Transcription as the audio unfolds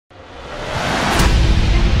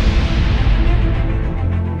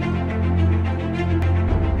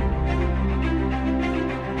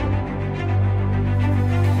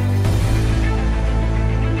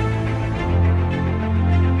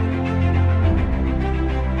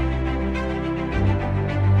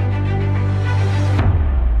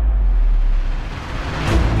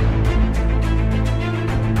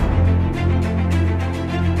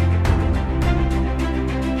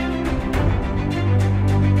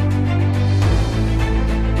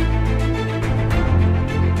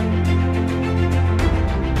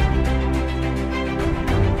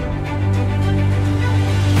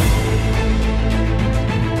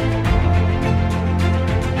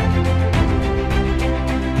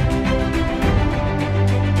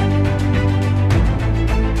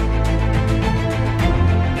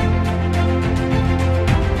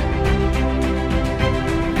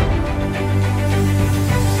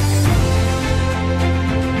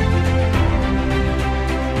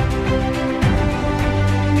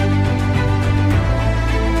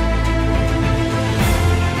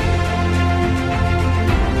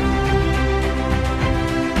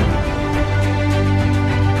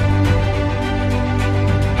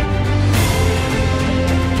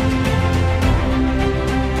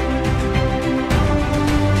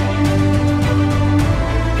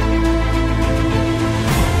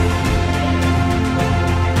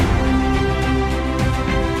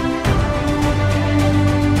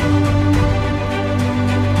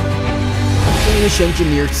Danish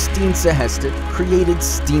engineer Steen Sehested created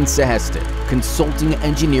Steen Sehested, consulting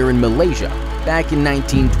engineer in Malaysia, back in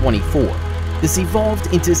 1924. This evolved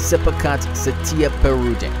into Sepakat Setia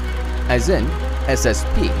Perunding, as in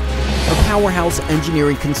SSP, a powerhouse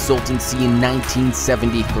engineering consultancy in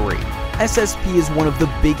 1973. SSP is one of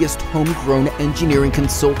the biggest homegrown engineering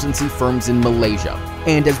consultancy firms in Malaysia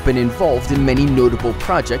and has been involved in many notable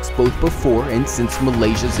projects both before and since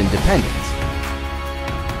Malaysia's independence.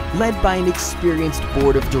 Led by an experienced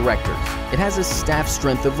board of directors, it has a staff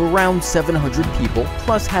strength of around 700 people,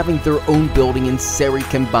 plus having their own building in Seri,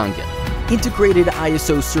 Kembangan. Integrated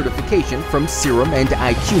ISO certification from Serem and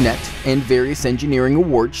IQNet and various engineering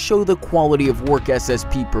awards show the quality of work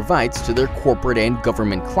SSP provides to their corporate and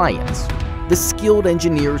government clients. The skilled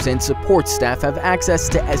engineers and support staff have access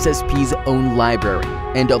to SSP's own library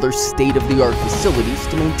and other state-of-the-art facilities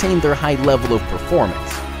to maintain their high level of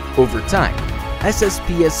performance. Over time,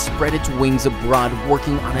 SSP has spread its wings abroad,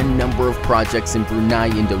 working on a number of projects in Brunei,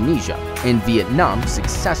 Indonesia, and Vietnam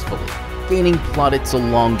successfully, gaining plaudits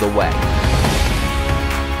along the way.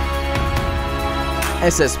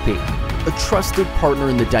 SSP, a trusted partner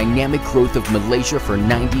in the dynamic growth of Malaysia for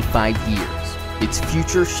 95 years. Its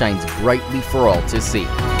future shines brightly for all to see.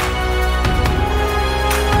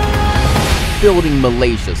 Building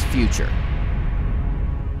Malaysia's future.